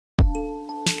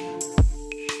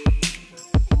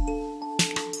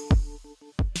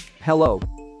Hello.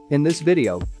 In this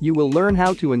video, you will learn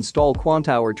how to install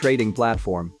Quantower trading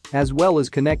platform, as well as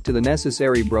connect to the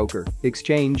necessary broker,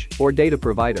 exchange, or data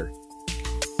provider.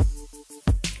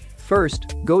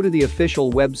 First, go to the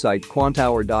official website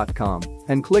quantower.com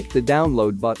and click the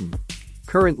download button.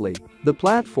 Currently, the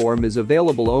platform is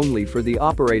available only for the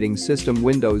operating system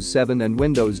Windows 7 and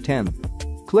Windows 10.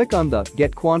 Click on the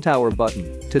Get Quantower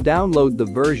button to download the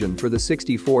version for the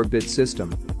 64-bit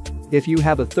system. If you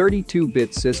have a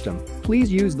 32-bit system,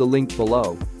 please use the link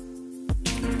below.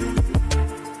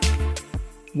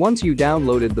 Once you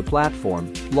downloaded the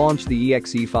platform, launch the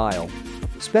exe file.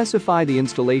 Specify the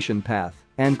installation path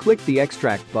and click the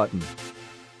Extract button.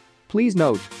 Please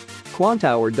note,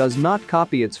 Quantower does not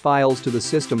copy its files to the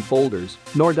system folders,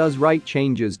 nor does write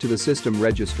changes to the system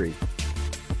registry.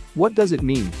 What does it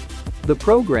mean? The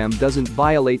program doesn't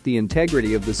violate the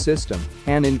integrity of the system,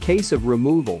 and in case of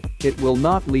removal, it will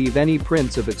not leave any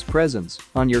prints of its presence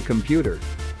on your computer.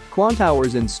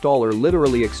 Quantower's installer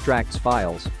literally extracts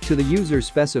files to the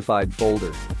user-specified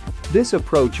folder. This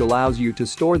approach allows you to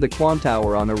store the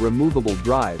Quantower on a removable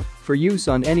drive for use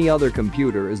on any other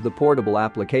computer as the portable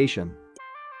application.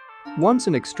 Once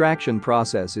an extraction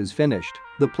process is finished,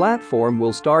 the platform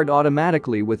will start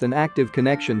automatically with an active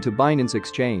connection to Binance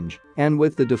Exchange and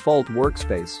with the default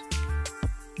workspace.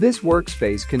 This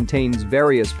workspace contains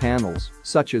various panels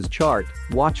such as chart,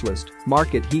 watchlist,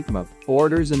 market heatmap,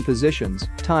 orders and positions,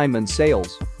 time and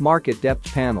sales, market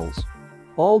depth panels.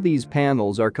 All these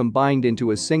panels are combined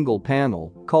into a single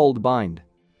panel called Bind.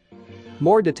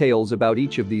 More details about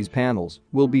each of these panels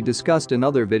will be discussed in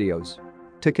other videos.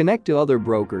 To connect to other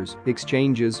brokers,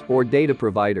 exchanges, or data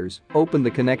providers, open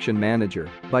the Connection Manager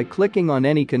by clicking on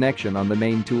any connection on the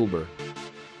main toolbar.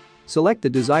 Select the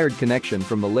desired connection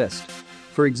from the list.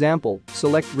 For example,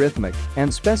 select Rhythmic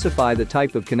and specify the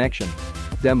type of connection: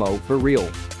 demo or real.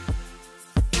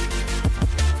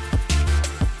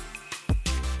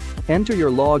 Enter your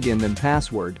login and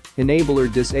password, enable or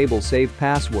disable Save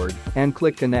Password, and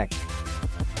click Connect.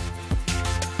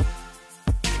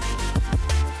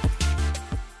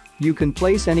 You can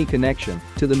place any connection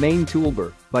to the main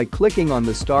toolbar by clicking on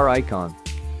the star icon.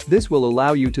 This will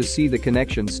allow you to see the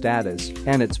connection status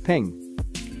and its ping.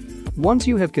 Once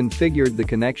you have configured the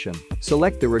connection,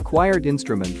 select the required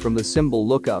instrument from the symbol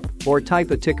lookup or type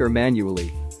a ticker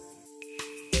manually.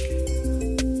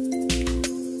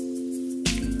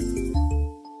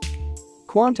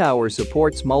 Quantower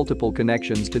supports multiple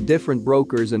connections to different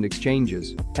brokers and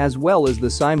exchanges, as well as the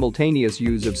simultaneous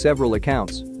use of several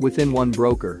accounts within one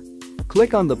broker.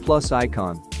 Click on the plus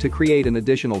icon to create an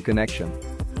additional connection.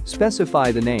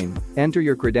 Specify the name, enter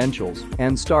your credentials,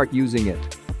 and start using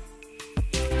it.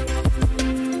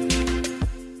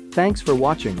 Thanks for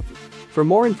watching. For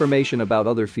more information about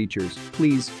other features,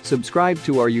 please subscribe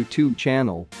to our YouTube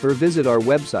channel or visit our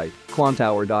website,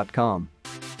 quantower.com.